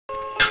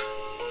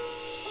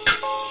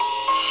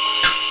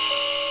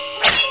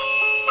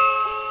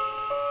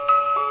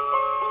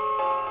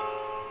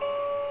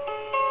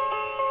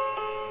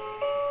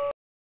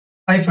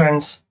Hi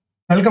friends,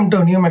 welcome to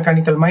New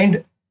Mechanical Mind.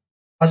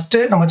 First,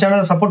 நம்ம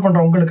சேனலை support பண்ற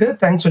உங்களுக்கு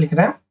தேங்க்ஸ்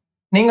சொல்லிக்கிறேன்.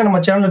 நீங்க நம்ம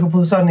சேனலுக்கு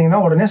புதுசா இருந்தீங்கன்னா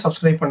உடனே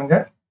சப்ஸ்கிரைப் பண்ணுங்க.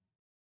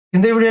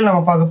 இந்த வீடியோல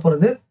நம்ம பார்க்க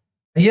போறது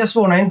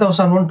ISO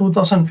 9001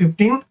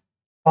 2015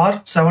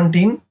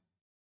 Part-17.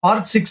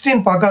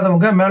 Part-16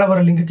 பார்க்காதவங்க மேல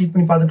வர லிங்க் கிளிக்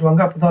பண்ணி பார்த்துட்டு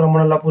வாங்க. அப்பதான் ரொம்ப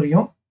நல்லா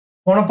புரியும்.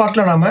 போன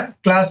பார்ட்ல நாம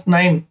class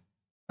 9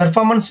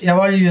 performance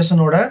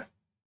எவாலுவேஷனோட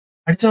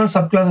additional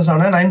sub classes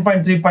ஆன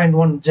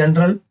 9.3.1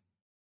 general,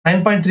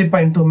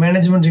 9.3.2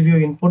 management review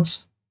inputs,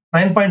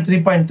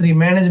 9.3.3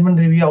 management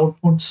review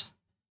outputs,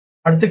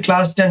 அடுத்து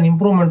கிளாஸ் 10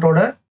 இம்ப்ரூவ்மெண்ட்டோட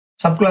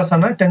சப் கிளாஸ்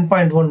ஆன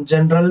 10.1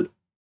 ஜெனரல்,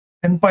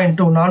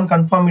 10.2 நான்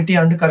conformity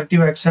and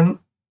corrective action,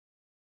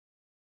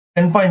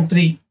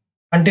 10.3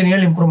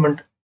 continual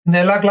improvement, இந்த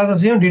எல்லா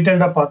கிளாஸஸையும்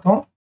டீட்டெயில்டாக பார்த்தோம்.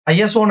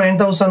 ISO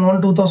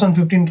 9001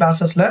 2015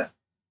 கிளாஸஸ்ல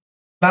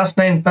class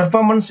 9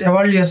 performance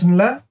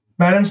எவாலுவேஷன்ல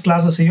balance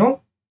கிளாஸஸையும்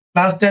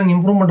class 10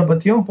 இம்ப்ரூவ்மெண்ட்டை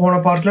பற்றியும்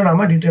போன பார்ட்டில்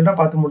நாம டீட்டெயிலாக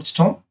பார்த்து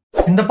முடிச்சிட்டோம்.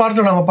 இந்த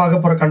பார்ட்டில் நாம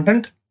பார்க்க போகிற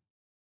content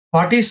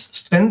what is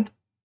strength,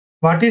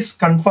 what is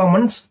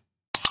conformance,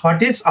 what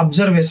is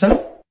observation,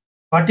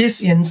 what is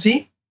NC,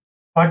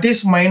 what is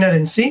minor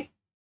NC,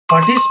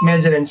 what is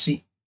major NC.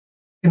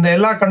 இந்த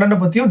எல்லா கண்டென்ட்டை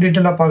பற்றியும்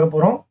டீட்டெயிலாக பார்க்க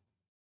போகிறோம்.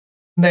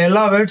 இந்த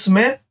எல்லா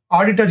வேர்ட்ஸுமே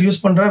ஆடிட்டர்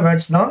யூஸ் பண்ணுற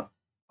வேர்ட்ஸ் தான்.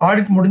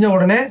 ஆடிட் முடிஞ்ச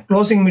உடனே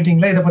க்ளோசிங்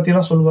மீட்டிங்கில் இதை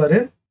பற்றிலாம் சொல்லுவார்.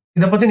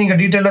 இதை பற்றி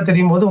நீங்கள் டீட்டெயிலாக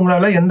தெரியும் போது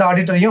உங்களால் எந்த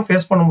ஆடிட்டரையும்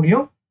ஃபேஸ் பண்ண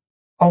முடியும்,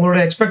 அவங்களோட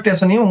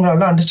எக்ஸ்பெக்டேஷனையும்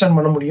உங்களால் அண்டர்ஸ்டாண்ட்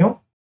பண்ண முடியும்.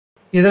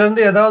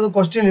 இதுலேருந்து ஏதாவது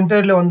கொஸ்டின்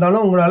இன்டர்வியூவில்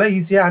வந்தாலும் உங்களால்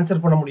ஈஸியாக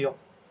ஆன்சர் பண்ண முடியும்.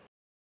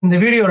 இந்த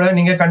வீடியோவில்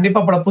நீங்கள்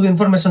கண்டிப்பாக பல புது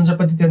இன்ஃபர்மேஷன்ஸை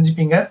பற்றி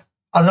தெரிஞ்சுப்பீங்க.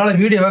 அதனால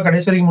வீடியோவை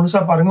கடைசி வரைக்கும்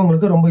முழுசாக பாருங்கள்,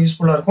 உங்களுக்கு ரொம்ப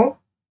யூஸ்ஃபுல்லாக இருக்கும்.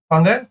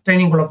 வாங்க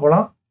ட்ரைனிங்குள்ளே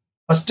போகலாம்.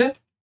 First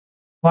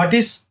what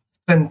is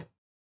strength.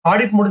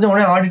 Audit முடிஞ்ச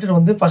உடனே ஆடிட்டர்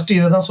வந்து ஃபஸ்ட்டு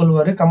இதை தான்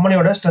சொல்லுவார்,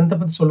 கம்பெனியோட ஸ்ட்ரென்த்தை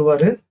பற்றி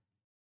சொல்லுவார்.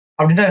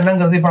 அப்படின்னா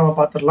என்னங்கிறது இப்போ நம்ம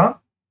பார்த்துடலாம்.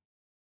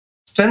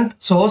 Strength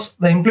shows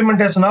the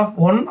implementation of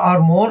one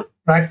R more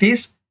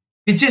practice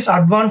which is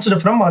advanced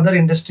from other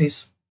industries.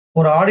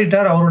 ஒரு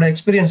ஆடிட்டர் அவரோட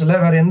எக்ஸ்பீரியன்ஸில்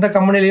வேறு எந்த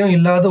கம்பெனிலையும்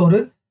இல்லாத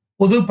ஒரு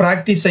புது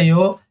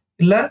ப்ராக்டிஸையோ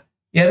இல்லை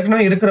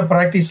ஏற்கனவே இருக்கிற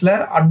ப்ராக்டிஸில்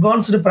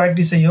அட்வான்ஸ்டு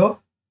ப்ராக்டிஸையோ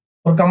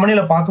ஒரு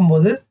கம்பெனியில்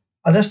பார்க்கும்போது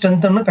அதை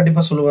ஸ்ட்ரென்த்னு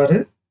கண்டிப்பாக சொல்லுவார்.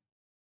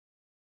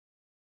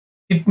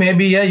 It may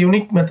be a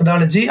unique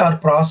methodology or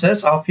process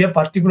of a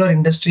particular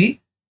industry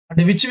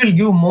and which will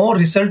give more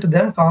result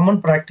than common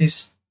practice.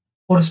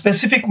 ஒரு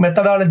ஸ்பெசிஃபிக்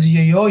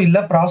மெத்தடாலஜியையோ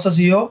இல்லை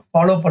ப்ராசஸையோ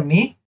ஃபாலோ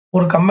பண்ணி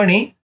ஒரு கம்பெனி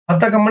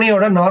மற்ற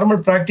கம்பெனியோட நார்மல்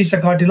ப்ராக்டிஸை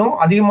காட்டிலும்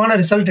அதிகமான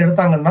ரிசல்ட்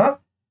எடுத்தாங்கன்னா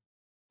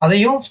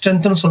அதையும்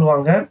ஸ்ட்ரென்த்னு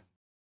சொல்லுவாங்க.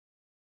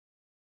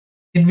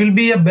 It will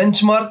be a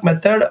benchmark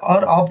method or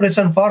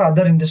operation for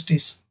other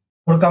industries.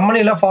 ஒரு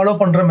கம்பெனியில் ஃபாலோ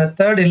பண்ணுற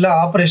மெத்தட் இல்லை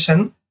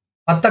ஆப்ரேஷன்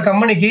மற்ற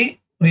கம்பெனிக்கு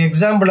ஒரு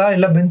எக்ஸாம்பிளாக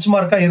இல்லை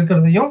பெஞ்ச்மார்க்காக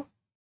இருக்கிறதையும்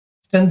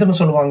ஸ்ட்ரென்த்னு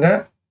சொல்லுவாங்க.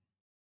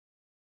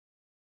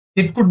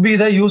 It could be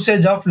the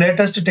usage of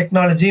latest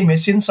technology,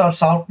 machines or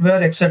software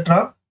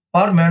etc.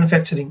 for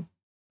manufacturing.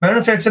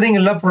 Manufacturing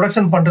இல்லை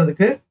ப்ரொடக்ஷன்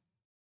பண்ணுறதுக்கு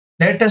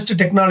லேட்டஸ்ட்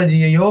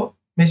டெக்னாலஜியையோ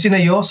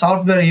மெஷினையோ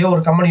சாஃப்ட்வேரையோ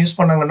ஒரு கம்பெனி யூஸ்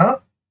பண்ணாங்கன்னா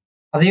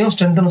அதையும்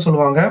ஸ்ட்ரென்த்னு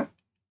சொல்லுவாங்க.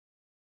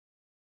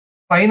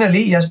 Finally,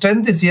 a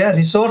strength is a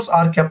resource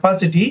or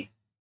capacity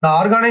the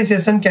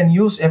organization can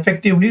use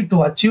effectively to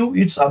achieve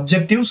its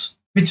objectives,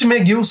 which may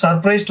give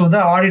surprise to the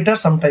auditor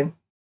sometime.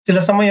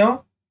 சில சமயம்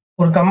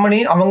ஒரு company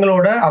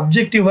அவங்களோட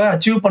அப்ஜெக்டிவை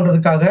அச்சீவ்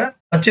பண்ணுறதுக்காக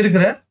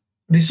வச்சிருக்கிற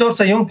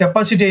ரிசோர்ஸையும்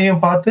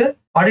கெப்பாசிட்டியையும் பார்த்து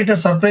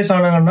ஆடிட்டர் சர்ப்ரைஸ்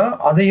ஆனாங்கன்னா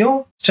அதையும்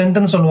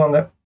ஸ்ட்ரென்த்னு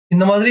சொல்லுவாங்க.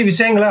 இந்த மாதிரி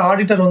விஷயங்களை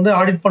ஆடிட்டர் வந்து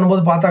ஆடிட்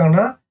பண்ணும்போது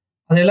பார்த்தாங்கன்னா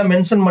அதையெல்லாம்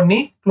மென்ஷன் பண்ணி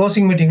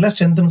க்ளோசிங் மீட்டிங்கில்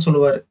ஸ்ட்ரென்த்னு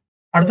சொல்லுவார்.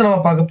 அடுத்து நம்ம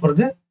பார்க்க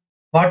போகிறது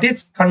வாட்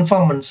இஸ்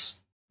கன்ஃபார்மன்ஸ்.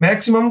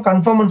 மேக்ஸிமம்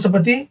கன்ஃபார்மன்ஸை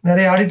பற்றி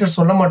நிறைய ஆடிட்டர்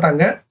சொல்ல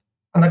மாட்டாங்க.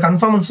 அந்த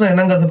கன்ஃபார்மன்ஸ்னா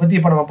என்னங்கிறத பற்றி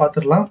இப்போ நம்ம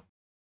பார்த்துடலாம்.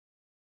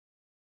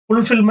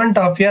 Fulfilment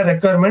of A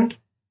requirement,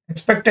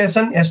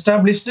 expectation,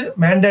 established,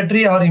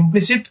 mandatory R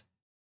implicit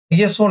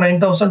ISO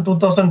 9000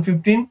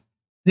 2015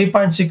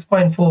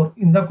 3.6.4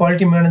 இந்த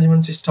quality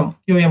management system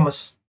QMS.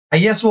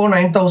 ISO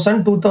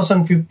 9000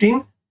 2015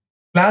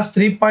 class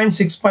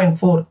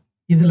 3.6.4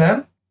 இதில்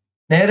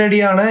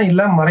நேரடியான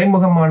இல்லை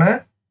மறைமுகமான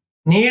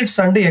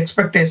நீட்ஸ் அண்ட்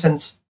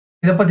எக்ஸ்பெக்டேஷன்ஸ்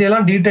இதை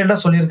பற்றியெல்லாம் டீட்டெயில்டாக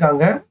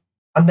சொல்லியிருக்காங்க.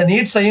 அந்த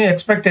நீட்ஸையும்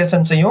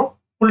எக்ஸ்பெக்டேஷன்ஸையும்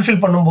ஃபுல்ஃபில்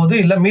பண்ணும்போது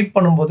இல்லை மீட்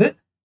பண்ணும்போது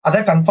அதை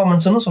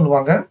கன்ஃபார்மன்ஸ்னு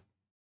சொல்லுவாங்க.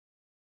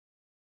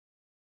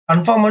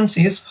 Conformance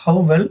is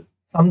how well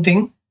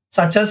something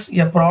such as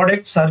a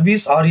product,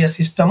 service R a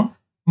system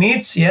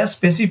meets a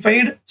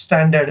specified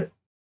standard.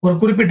 ஒரு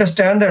குறிப்பிட்ட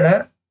ஸ்டாண்டர்டை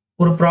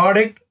ஒரு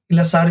ப்ராடக்ட்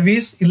இல்லை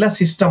சர்வீஸ் இல்லை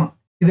சிஸ்டம்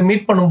இது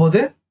மீட்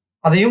பண்ணும்போது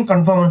அதையும்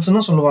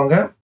கன்ஃபார்மன்ஸ்னு சொல்லுவாங்க.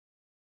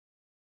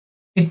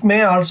 It may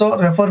also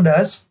referred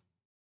as.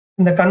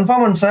 இந்த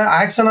கன்ஃபார்மன்ஸை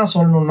ஆக்ஷனாக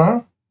சொல்லணும்னா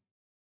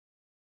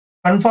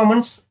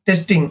கன்ஃபார்மன்ஸ்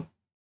டெஸ்டிங்.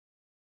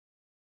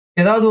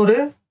 ஏதாவது ஒரு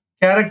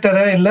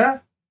கேரக்டரை இல்லை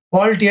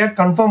குவாலிட்டியை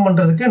கன்ஃபார்ம்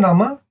பண்ணுறதுக்கு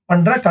நாம்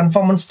பண்ணுற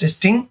கன்ஃபார்மன்ஸ்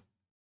டெஸ்டிங்,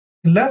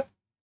 இல்லை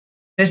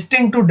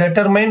testing to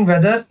determine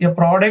weather a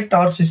product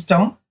or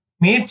system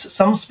meets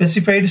some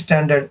specified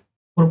standard.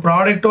 ஒரு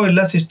ப்ராடக்டோ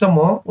இல்லை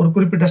சிஸ்டமோ ஒரு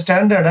குறிப்பிட்ட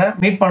ஸ்டாண்டர்டை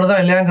மீட் பண்ணுதா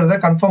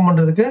இல்லையாங்கிறத கன்ஃபார்ம்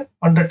பண்ணுறதுக்கு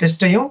பண்ணுற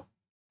டெஸ்ட்டையும்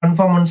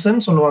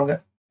கன்ஃபார்மன்ஸ்ன்னு சொல்லுவாங்க.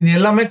 இது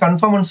எல்லாமே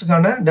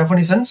கன்ஃபார்மன்ஸுக்கான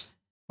டெஃபினிஷன்ஸ்.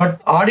 பட்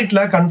ஆடிட்ல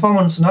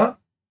கன்ஃபார்மன்ஸ்னா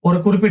ஒரு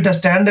குறிப்பிட்ட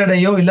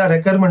ஸ்டாண்டர்டையோ இல்லை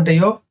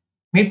ரெக்யர்மெண்ட்டையோ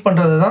மீட்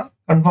பண்றது தான்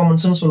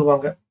கன்ஃபார்மன்ஸ்னு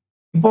சொல்லுவாங்க.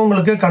 இப்போ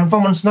உங்களுக்கு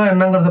கன்ஃபார்மன்ஸ்னா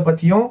என்னங்கிறத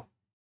பத்தியும்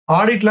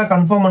ஆடிட்ல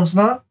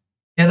கன்ஃபார்மன்ஸ்னா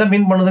எதை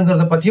மீன்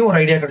பண்ணுதுங்கிறத பத்தியும் ஒரு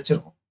ஐடியா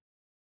கிடைச்சிருக்கும்.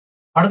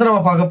 அடுத்து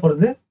நம்ம பார்க்க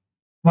போறது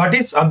வாட்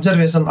இஸ்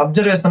அப்சர்வேஷன்.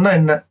 அப்சர்வேஷன்னா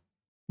என்ன?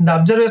 இந்த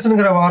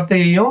அப்சர்வேஷன்ங்கிற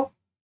வார்த்தையையும்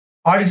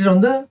ஆடிட்டர்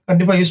வந்து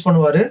கண்டிப்பா யூஸ்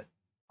பண்ணுவாரு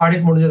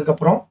ஆடிட் முடிஞ்சதுக்கு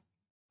அப்புறம்.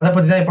 அதை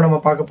பத்தி தான் இப்போ நம்ம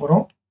பார்க்க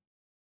போறோம்.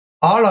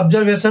 All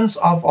observations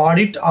of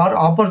audit R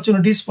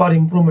opportunities for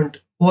improvement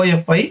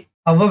OFI.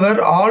 However,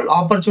 all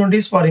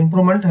opportunities for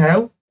improvement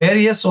have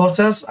various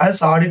sources as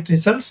audit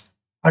results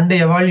and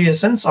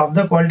evaluations of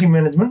the quality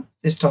management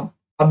system.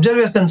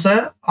 Observations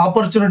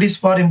opportunities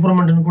for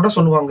improvement கூட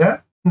சொல்லுவாங்க.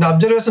 இந்த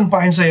observation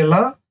points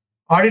எல்லாம்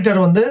auditor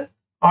வந்து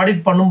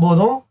audit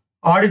பண்ணும்போதும்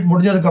audit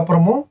முடிஞ்சதுக்கு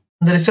அப்புறமும்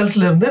இந்த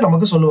ரிசல்ட்ஸ்ல இருந்து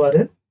நமக்கு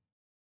சொல்லுவாரு.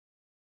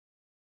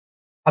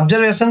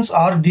 Observations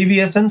are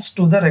deviations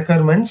to the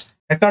requirements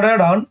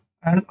recorded on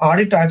an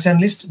audit action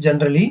list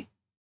generally,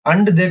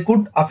 and they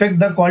could affect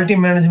the quality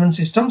management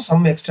system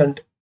some extent.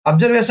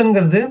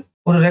 அப்சர்வேஷன்ங்கிறது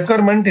ஒரு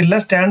ரெக்குயர்மெண்ட் இல்ல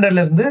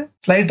ஸ்டாண்டர்ட்ல இருந்து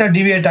ஸ்லைட்டா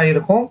டிவியேட்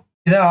ஆகிருக்கும்.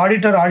 இதை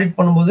ஆடிட்டர் ஆடிட்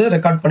பண்ணும்போது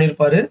ரெக்கார்ட்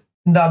பண்ணியிருப்பாரு.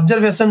 இந்த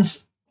அப்சர்வேஷன்ஸ்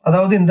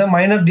அதாவது இந்த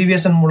மைனர்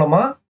டிவியேஷன்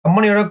மூலமா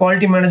கம்பெனியோட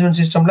குவாலிட்டி மேனேஜ்மெண்ட்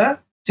சிஸ்டம்ல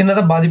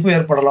சின்னதா பாதிப்பு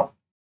ஏற்படலாம்.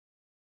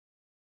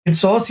 It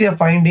shows a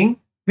finding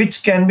which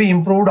can be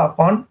improved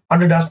upon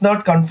and does not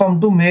conform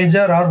to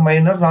major or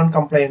minor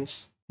non-compliance.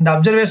 இந்த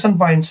அப்சர்வேஷன்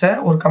பாயிண்ட்ஸை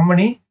ஒரு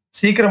கம்பெனி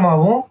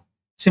சீக்கிரமாகவும்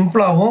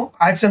சிம்பிளாகவும்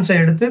ஆக்ஷன்ஸை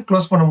எடுத்து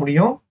க்ளோஸ் பண்ண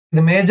முடியும்.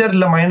 இது மேஜர்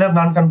இல்லை மைனர்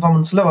நான்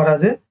கன்ஃபார்மன்ஸ்ல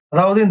வராது.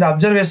 அதாவது இந்த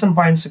அப்சர்வேஷன்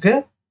பாயிண்ட்ஸுக்கு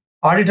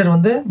ஆடிட்டர்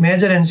வந்து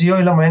மேஜர் என்சியோ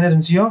இல்லை மைனர்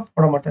என்சியோ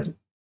போட மாட்டார்.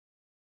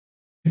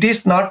 It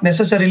is not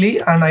necessarily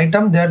an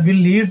item that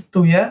will lead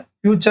to a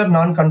future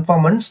நான்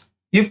conformance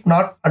if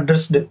not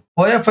addressed.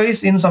 OFIs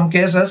in some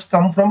cases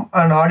come from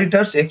an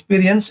auditor's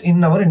experience in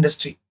our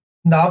industry.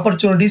 இந்த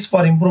opportunities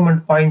for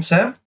improvement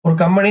பாயிண்ட்ஸை ஒரு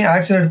company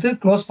action எடுத்து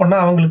close பண்ணா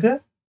அவங்களுக்கு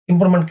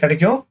improvement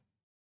கிடைக்கும்.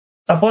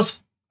 Suppose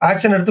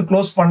action எடுத்து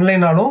close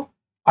பண்ணலைனாலும்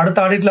அடுத்த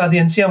ஆடிட்ல அது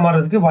என்சியா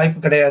மாறதுக்கு வாய்ப்பு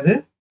கிடையாது.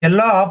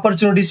 எல்லா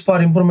ஆப்பர்ச்சுனிட்டிஸ்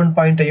ஃபார் இம்ப்ரூவ்மெண்ட்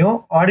பாயிண்ட்டையும்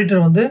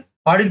ஆடிட்டர் வந்து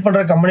ஆடிட்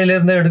பண்ற கம்பெனில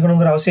இருந்து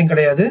எடுக்கணுங்கிற அவசியம்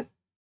கிடையாது.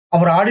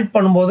 அவர் ஆடிட்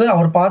பண்ணும்போது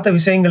அவர் பார்த்த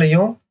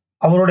விஷயங்களையும்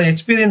அவரோட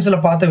எக்ஸ்பீரியன்ஸ்ல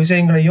பார்த்த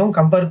விஷயங்களையும்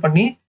கம்பேர்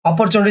பண்ணி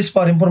ஆப்பர்ச்சுனிட்டிஸ்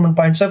ஃபார் இம்ப்ரூவ்மெண்ட்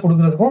பாயிண்ட்ஸை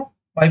கொடுக்கறதுக்கும்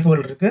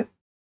வாய்ப்புகள் இருக்கு.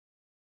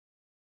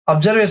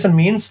 Observation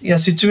means a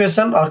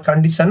situation or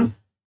condition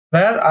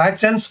where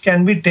actions can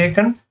be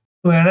taken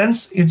to enhance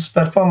its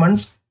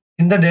performance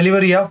in the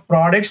delivery of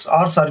products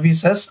or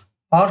services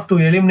or to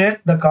eliminate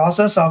the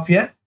causes of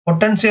a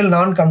potential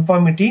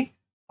non-conformity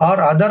or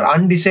other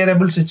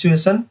undesirable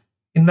situation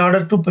in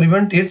order to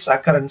prevent its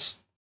occurrence.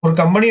 ஒரு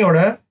கம்பெனியோட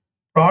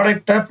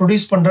ப்ராடக்டை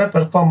produce பண்ற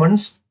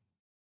performance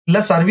இல்ல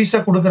சர்வீஸை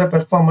கொடுக்குற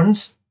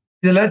performance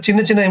இதுல சின்ன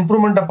சின்ன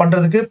இம்ப்ரூவ்மெண்ட்டை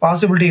பண்றதுக்கு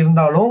பாசிபிலிட்டி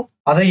இருந்தாலும்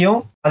அதையும்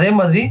அதே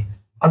மாதிரி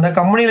அந்த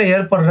கம்பெனியில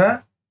ஏற்படுற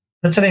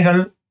பிரச்சனைகள்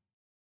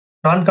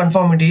நான்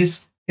கன்ஃபார்மிட்டிஸ்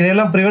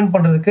இதையெல்லாம் ப்ரிவென்ட்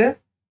பண்றதுக்கு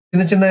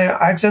சின்ன சின்ன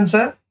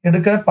ஆக்ஷன்ஸை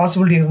எடுக்க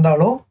பாசிபிலிட்டி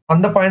இருந்தாலும்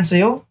அந்த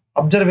பாயிண்ட்ஸையும்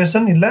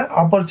அப்சர்வேஷன் இல்ல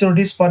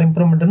ஆப்பர்ச்சுனிட்டிஸ் ஃபார்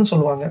இம்ப்ரூவ்மெண்ட்னு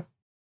சொல்லுவாங்க.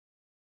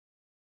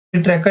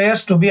 It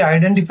requires to be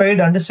identified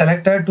and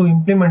selected to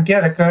implement a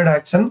required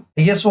action.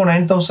 ISO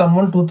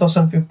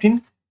 9001:2015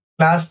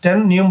 Class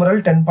 10 Numeral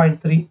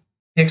 10.3.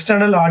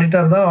 External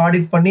auditor தான்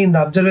ஆடிட் பண்ணி இந்த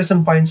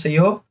அப்சர்வேஷன்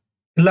பாயிண்ட்ஸையோ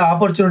இல்ல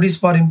ஆப்பர்ச்சுனிட்டிஸ்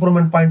ஃபார்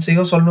இம்ப்ரூவ்மெண்ட்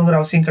பாயிண்ட்ஸையோ சொல்லணுங்கிற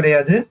அவசியம்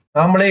கிடையாது.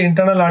 நாமளே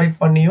இன்டர்னல் ஆடிட்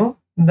பண்ணியும்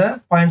இந்த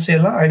பாயிண்ட்ஸ்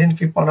எல்லாம்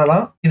ஐடென்டிஃபை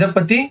பண்ணலாம். இதை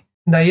பத்தி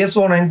இந்த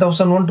ISO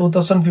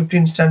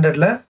 9001:2015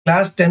 ஸ்டாண்டர்ட்ல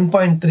கிளாஸ்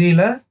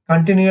 10.3ல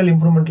கண்டினியூவல்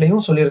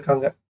இம்ப்ரூவ்மெண்ட்லையும்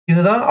சொல்லியிருக்காங்க.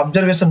 இதுதான்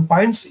அப்சர்வேஷன்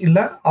பாயிண்ட்ஸ் இல்ல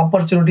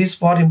ஆப்பர்ச்சுனிட்டிஸ்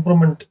ஃபார்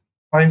இம்ப்ரூவ்மெண்ட்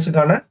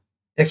பாயிண்ட்ஸுக்கான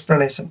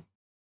எக்ஸ்பிளனேஷன்.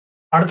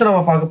 அடுத்து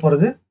நம்ம பார்க்க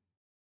போறது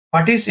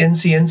வாட் இஸ்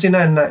என்சி. என்சினா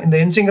என்ன? இந்த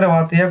என்சிங்கிற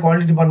வார்த்தையை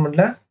குவாலிட்டி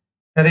டிபார்ட்மெண்ட்ல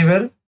நிறைய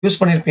பேர் யூஸ்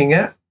பண்ணியிருப்பீங்க.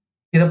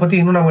 இதை பத்தி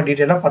இன்னும் நம்ம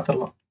டீட்டெயிலா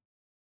பார்த்துடலாம்.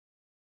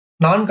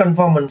 நான்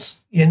conformance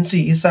NC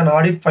is an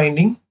audit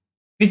finding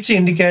which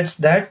indicates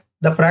that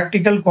the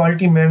practical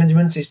quality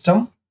management system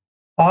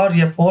or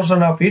a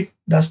portion of it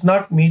does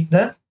not meet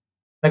the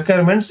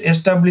requirements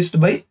established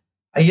by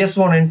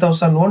ISO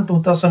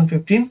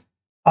 9001:2015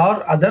 or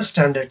other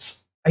standards.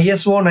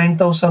 ISO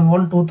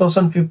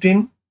 9001:2015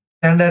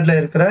 ஸ்டாண்டர்ட்ல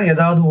இருக்கிற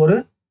ஏதாவது ஒரு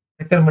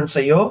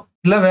ரெக்யர்மெண்ட்ஸையோ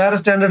இல்ல வேற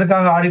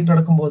ஸ்டாண்டர்டுக்காக audit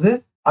நடக்கும்போது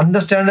அந்த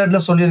ஸ்டாண்டர்ட்ல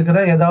சொல்லியிருக்கிற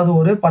ஏதாவது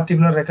ஒரு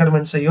பர்டிகுலர்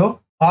ரெக்யர்மெண்ட்ஸையோ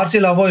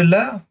பார்சியலாவோ இல்ல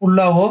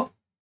ஃபுல்லாவோ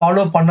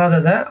ஃபாலோ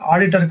பண்ணாததை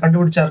ஆடிட்டர்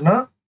கண்டுபிடிச்சாருன்னா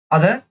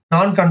அதை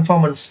நான்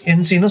கன்ஃபார்மன்ஸ்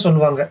NCன்னு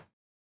சொல்லுவாங்க.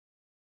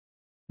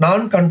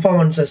 நான்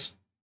கன்ஃபார்மன்சஸ்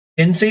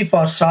NC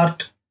for short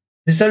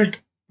result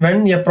when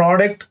a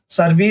product,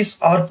 service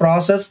or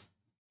process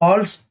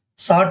falls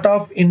short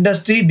of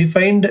industry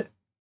defined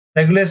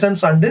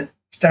regulations and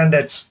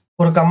standards.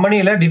 ஒரு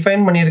கம்பெனியில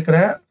டிஃபைன் பண்ணியிருக்கிற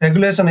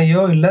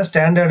ரெகுலேஷனையோ இல்ல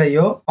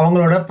ஸ்டாண்டர்டையோ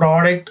அவங்களோட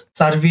ப்ராடக்ட்,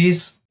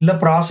 சர்வீஸ் இல்ல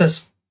ப்ராசஸ்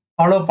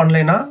ஃபாலோ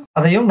பண்ணலைன்னா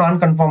அதையும் நான்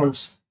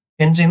கன்ஃபார்மன்ஸ்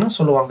NCன்னு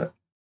சொல்லுவாங்க.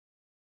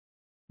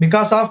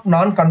 Because of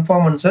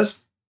non-conformances,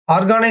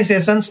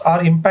 organizations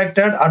are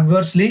impacted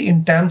adversely in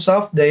terms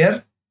of their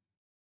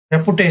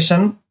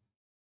reputation,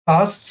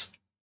 costs,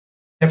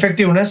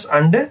 effectiveness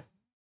and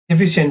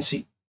efficiency.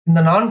 இந்த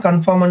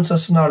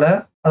non-conformancesனால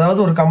அதாவது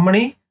ஒரு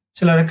கம்பெனி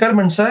சில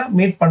ரெக்யர்மெண்ட்ஸை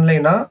மீட்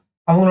பண்ணலைன்னா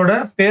அவங்களோட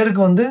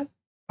பேருக்கு வந்து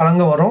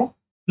கலங்க வரும்.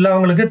 இல்ல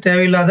அவங்களுக்கு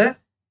தேவையில்லாத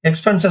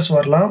எக்ஸ்பென்சஸ்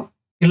வரலாம்.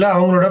 இல்ல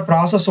அவங்களோட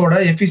ப்ராசஸோட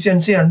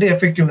எஃபிஷியன்சி அண்ட்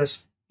எஃபெக்டிவ்னஸ்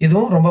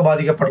இதுவும் ரொம்ப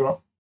பாதிக்கப்படலாம்.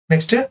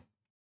 Next,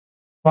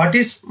 what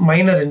is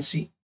minor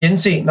NC?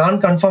 NC நான்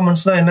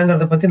கன்ஃபார்மன்ஸ்னா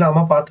என்னங்கிறத பத்தி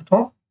நாம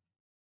பார்த்துட்டோம்.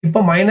 இப்போ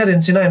மைனர்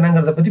என்சினா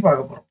என்னங்கிறத பத்தி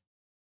பார்க்க போறோம்.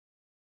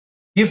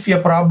 If a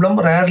problem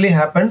rarely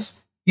happens,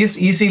 is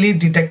easily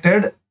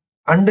detected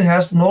and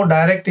has no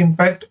direct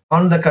impact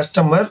on the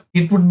customer,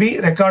 it would be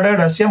recorded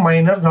as a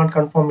minor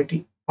non-conformity.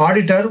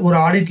 Auditor ஒரு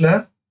ஆடிட்ல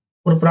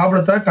ஒரு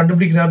ப்ராப்ளத்தை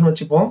கண்டுபிடிக்கிறாருன்னு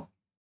வச்சுப்போம்.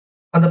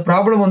 அந்த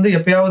ப்ராப்ளம் வந்து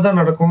எப்பயாவது தான்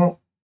நடக்கும்.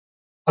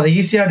 அதை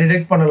ஈஸியா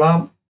டிடெக்ட்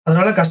பண்ணலாம்.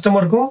 அதனால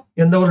கஸ்டமருக்கும்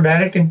எந்த ஒரு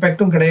டைரக்ட்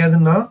இம்பாக்டும்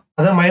கிடையாதுன்னா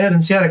அதை மைனர்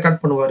என்சியா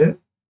ரெக்கார்ட் பண்ணுவாரு.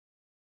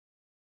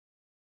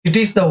 It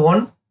is the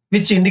one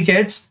which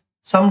indicates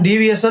some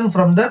deviation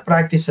from the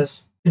practices.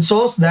 It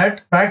shows that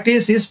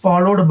practice is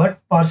followed but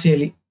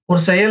partially.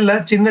 ஒரு செயல்ல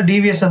சின்ன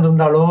டீவியேஷன்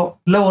இருந்தாலோ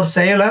இல்ல ஒரு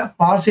செயலை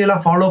பார்சியலா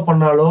ஃபாலோ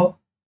பண்ணாலோ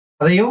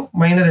அதையும்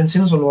மைனர்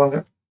என்சின்னு சொல்லுவாங்க.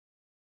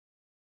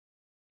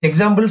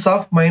 எக்ஸாம்பிள்ஸ்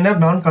ஆஃப் மைனர்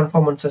நான்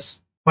கன்ஃபார்மன்சஸ்.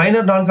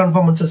 மைனர் நான்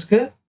கன்ஃபார்மன்சஸ்க்கு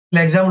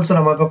சில எக்ஸாம்பிள்ஸ்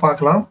நம்ம இப்ப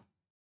பார்க்கலாம்.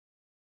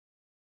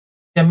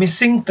 A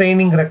missing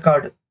training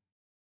record,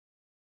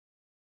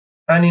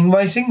 an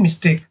invoicing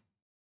mistake,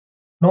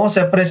 no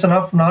separation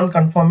of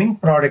non-conforming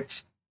products,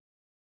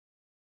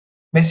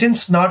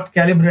 machines not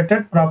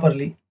calibrated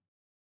properly,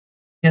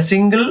 a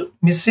single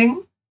missing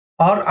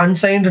or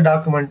unsigned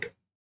document,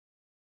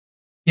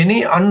 any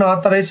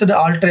unauthorized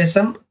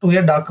alteration to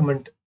a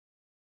document,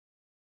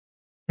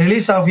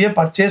 release of a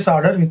purchase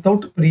order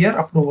without prior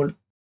approval,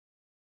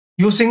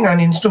 using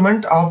an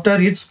instrument after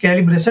its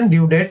calibration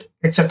due date,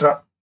 etc.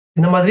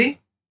 இந்த மாதிரி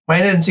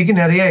minor என்சிக்கு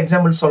நிறைய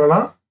examples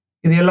சொல்லலாம்.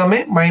 இது எல்லாமே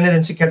minor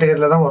NC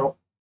கேட்டகரியில தான் வரும்.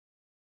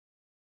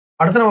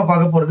 அடுத்து நம்ம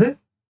பார்க்க போறது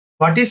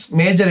what is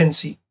major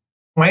NC.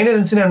 Minor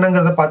என்சினா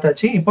என்னங்கிறத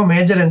பார்த்தாச்சு. இப்போ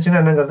மேஜர் என்சினா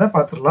என்னங்கிறத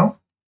பார்த்துடலாம்.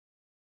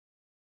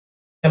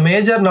 A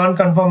major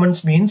non-conformance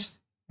means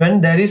when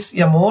there is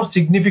a more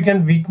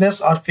significant weakness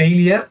or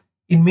failure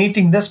in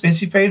meeting the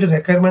specified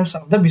requirements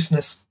of the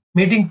business.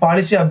 Meeting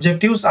policy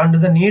objectives and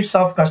the needs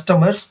of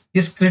customers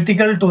is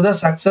critical to the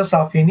success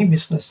of any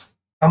business.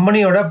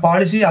 கம்பெனியோட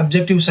policy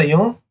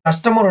அப்ஜெக்டிவ்ஸையும்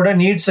கஸ்டமரோட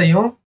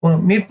நீட்ஸையும்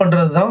meet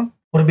பண்றது தான்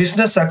ஒரு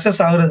business success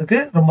ஆகுறதுக்கு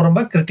ரொம்ப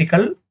ரொம்ப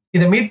critical.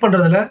 இதை meet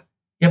பண்றதுல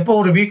எப்போ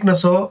ஒரு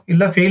வீக்னஸோ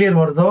இல்ல ஃபெயிலியர்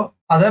வருதோ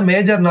அதை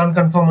மேஜர் நான்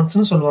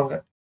கன்ஃபார்மன்ஸ்னு சொல்லுவாங்க.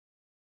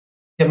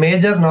 A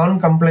major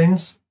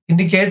non-compliance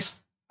indicates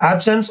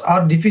absence or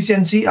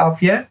deficiency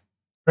of a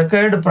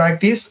required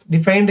practice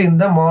defined in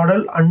the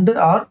model and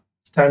or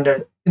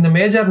standard. இந்த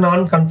மேஜர்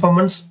நான்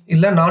கன்ஃபார்மன்ஸ்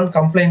இல்ல நான்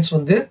கம்ப்ளைன்ஸ்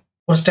வந்து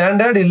ஒரு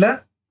ஸ்டாண்டர்ட் இல்ல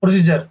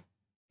ப்ரொசீஜர்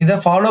இதை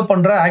ஃபாலோ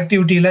பண்ற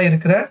ஆக்டிவிட்டியில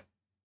இருக்கிற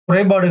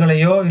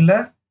குறைபாடுகளையோ இல்ல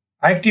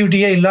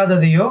ஆக்டிவிட்டியே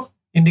இல்லாததையோ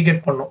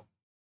இண்டிகேட் பண்ணும்.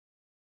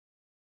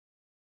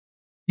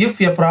 If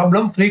a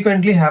problem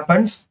frequently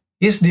happens,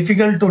 is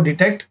difficult to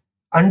detect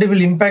and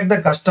will impact the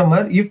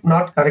customer if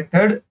not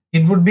corrected,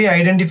 it would be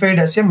identified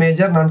as a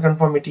major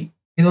non-conformity.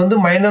 இது வந்து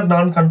மைனர்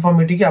நான்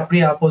கன்ஃபார்மிட்டிக்கு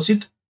அப்படியே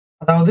ஆப்போசிட்.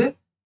 அதாவது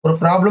ஒரு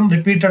ப்ராப்ளம்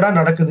ரிப்பீட்டடா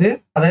நடக்குது,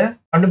 அதை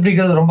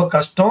கண்டுபிடிக்கிறது ரொம்ப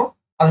கஷ்டம்,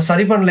 அதை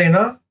சரி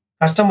பண்ணலைன்னா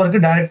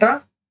கஸ்டமருக்கு டைரக்டா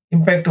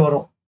இம்பாக்ட்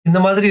வரும். இந்த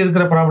மாதிரி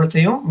இருக்கிற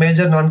ப்ராப்ளத்தையும்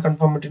மேஜர் நான்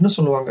கன்ஃபார்மிட்டின்னு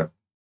சொல்லுவாங்க.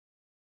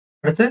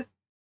 அடுத்து,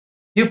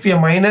 if a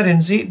minor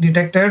NC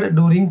detected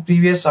during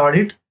previous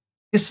audit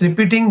is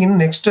repeating in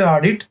next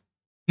audit,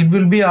 it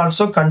will be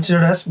also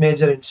considered as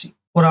major NC.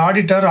 ஒரு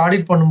ஆடிட்டர்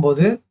ஆடிட்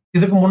பண்ணும்போது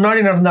இதுக்கு முன்னாடி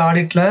நடந்த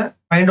ஆடிட்ல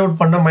ஃபைண்ட் அவுட்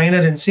பண்ண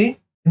மைனர் என்சி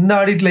இந்த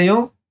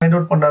ஆடிட்லயும் ஃபைண்ட்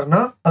அவுட்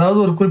பண்ணாருன்னா, அதாவது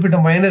ஒரு குறிப்பிட்ட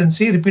மைனர்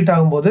என்சி ரிப்பீட்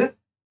ஆகும்போது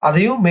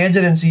அதையும்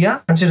மேஜர் என்சியா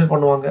கன்சிடர்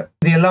பண்ணுவாங்க.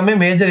 இது எல்லாமே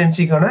major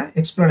என்சிக்கான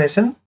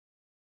explanation.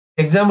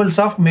 Examples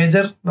of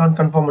major நான்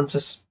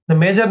கன்ஃபார்மன்சஸ். இந்த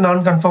மேஜர்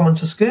நான்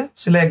கன்ஃபார்மன்சஸ்க்கு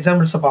சில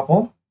எக்ஸாம்பிள்ஸை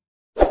பார்ப்போம்.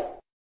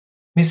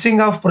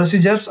 Missing of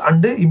procedures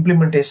and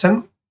implementation,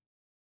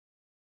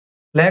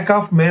 lack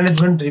of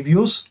management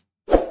reviews,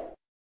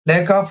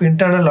 lack of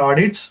internal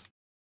audits,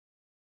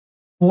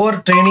 poor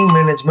training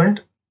management,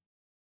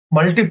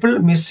 multiple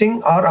missing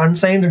or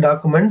unsigned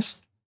documents,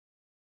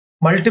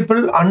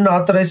 multiple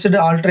unauthorized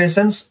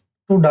alterations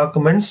to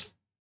documents,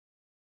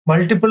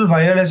 multiple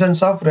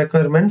violations of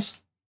requirements,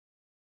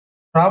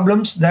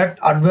 problems that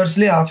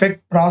adversely affect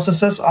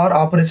processes or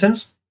operations,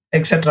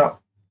 etc.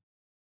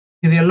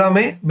 இது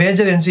எல்லாமே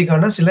major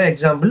என்சிக்கான சில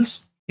examples.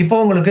 இப்போ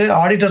உங்களுக்கு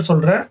auditor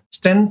சொல்ற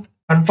strength,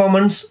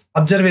 conformance,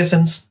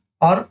 observations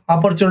or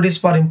opportunities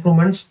for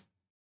improvements,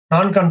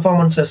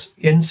 non-conformances,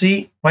 NC,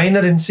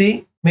 minor NC,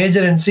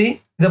 major NC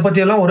இதை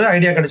பத்தி எல்லாம் ஒரு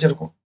ஐடியா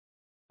கிடைச்சிருக்கும்.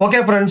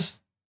 ஓகே ஃப்ரெண்ட்ஸ்,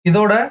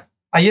 இதோட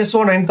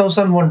ISO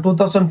 9001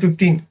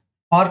 2015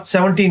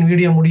 Part-17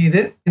 வீடியோ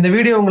முடியுது. இந்த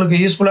வீடியோ உங்களுக்கு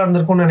யூஸ்ஃபுல்லா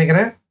இருந்திருக்கும்னு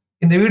நினைக்கிறேன்.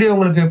 இந்த வீடியோ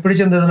உங்களுக்கு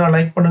பிடிச்சிருந்ததுன்னா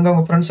லைக் பண்ணுங்க,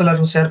 உங்க ஃப்ரெண்ட்ஸ்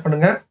எல்லாருக்கும் ஷேர்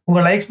பண்ணுங்க. உங்க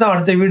லைக்ஸ் தான்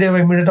அடுத்த வீடியோவை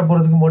இமீடியட்டா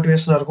போறதுக்கு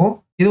மோட்டிவேஷனா இருக்கும்.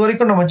 இது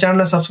வரைக்கும் நம்ம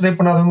சேனலை சப்ஸ்கிரைப்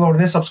பண்ணாதவங்க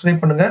உடனே சப்ஸ்கிரைப்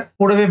பண்ணுங்க.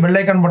 கூடவே பெல்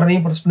ஐக்கான்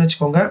பட்டனையும் பிரஸ் பண்ணி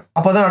வச்சுக்கோங்க.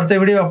 அப்பதான் அடுத்த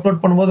வீடியோ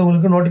அப்லோட் பண்ணும்போது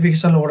உங்களுக்கு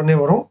நோட்டிபிகேஷன்ல உடனே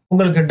வரும்.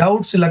 உங்களுக்கு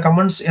டவுட்ஸ் இல்ல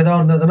கமெண்ட்ஸ் ஏதாவது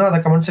இருந்ததுன்னா அதை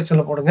கமெண்ட்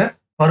செக்ஷன்ல போடுங்க.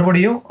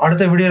 மறுபடியும்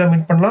அடுத்த வீடியோல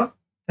மீட் பண்ணலாம்.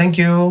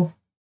 தேங்க்யூ.